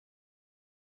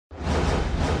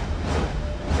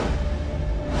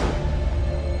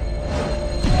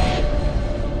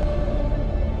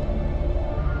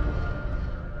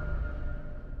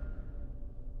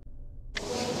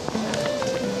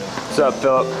What's up,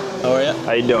 Philip? How are you?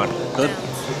 How you doing? Good.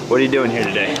 What are you doing here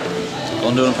today?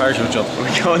 I'm doing a parachute jump.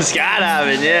 We're going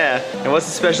skydiving, yeah. And what's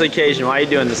the special occasion? Why are you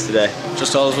doing this today?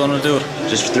 Just always wanted to do it.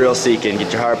 Just thrill seeking,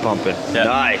 get your heart pumping. Yeah.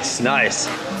 Nice, nice.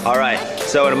 All right,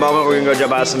 so in a moment we're gonna go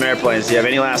jump out of some airplanes. Do you have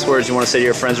any last words you want to say to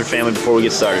your friends or family before we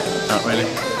get started? Not really.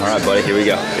 All right, buddy, here we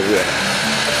go. Here we go.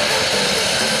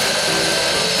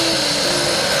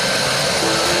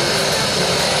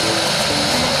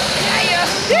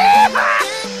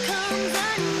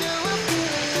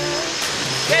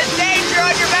 There's danger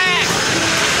on your back!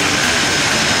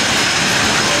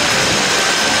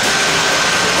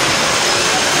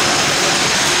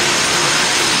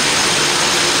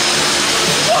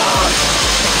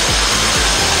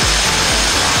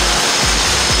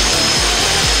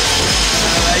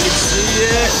 I can see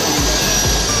it.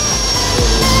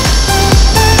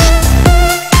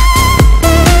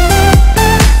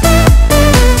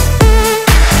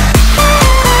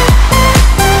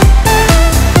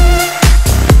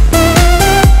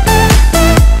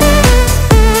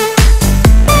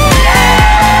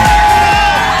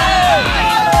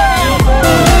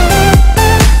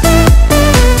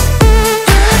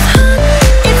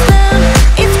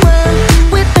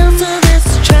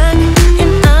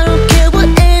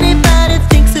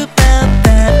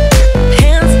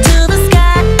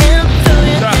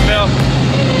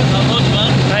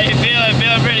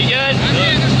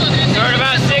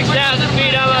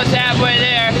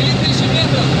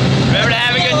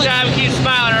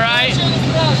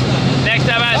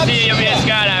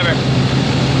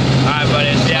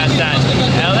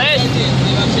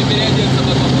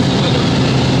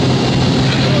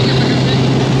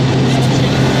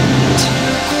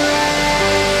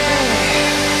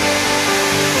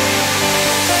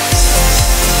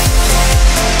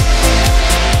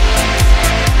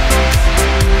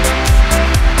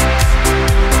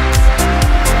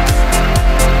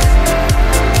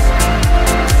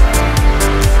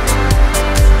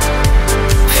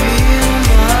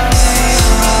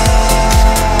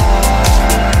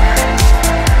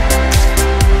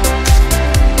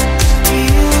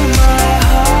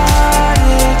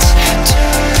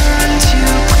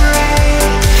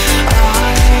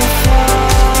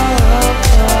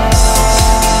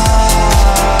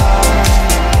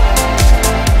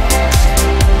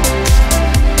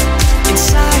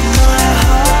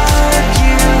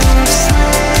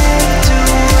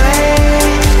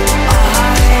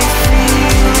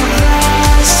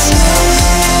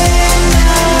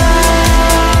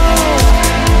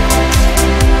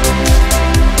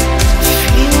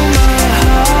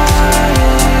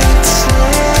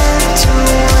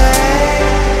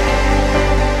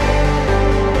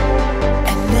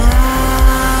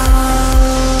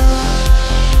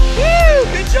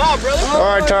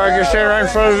 All right, Tarek, you're standing right in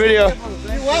front of the video.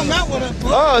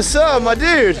 Oh, what's up, my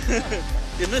dude?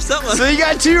 You missed that one. So you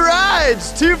got 2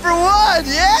 rides, 2 for 1.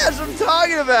 Yeah, that's what I'm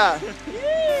talking about.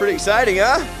 Pretty exciting,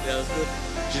 huh? Yeah, that was good.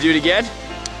 Did you do it again?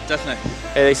 Definitely.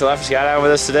 Hey, thanks a lot for skydiving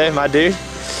with us today, my dude.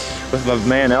 With my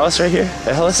man Ellis right here.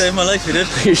 Ellis? Saved my life, you did.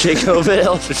 You're shaking a little bit,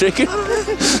 Ellis. You're shaking. That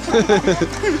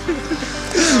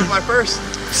was my first.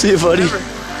 See you, buddy.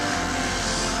 Ever.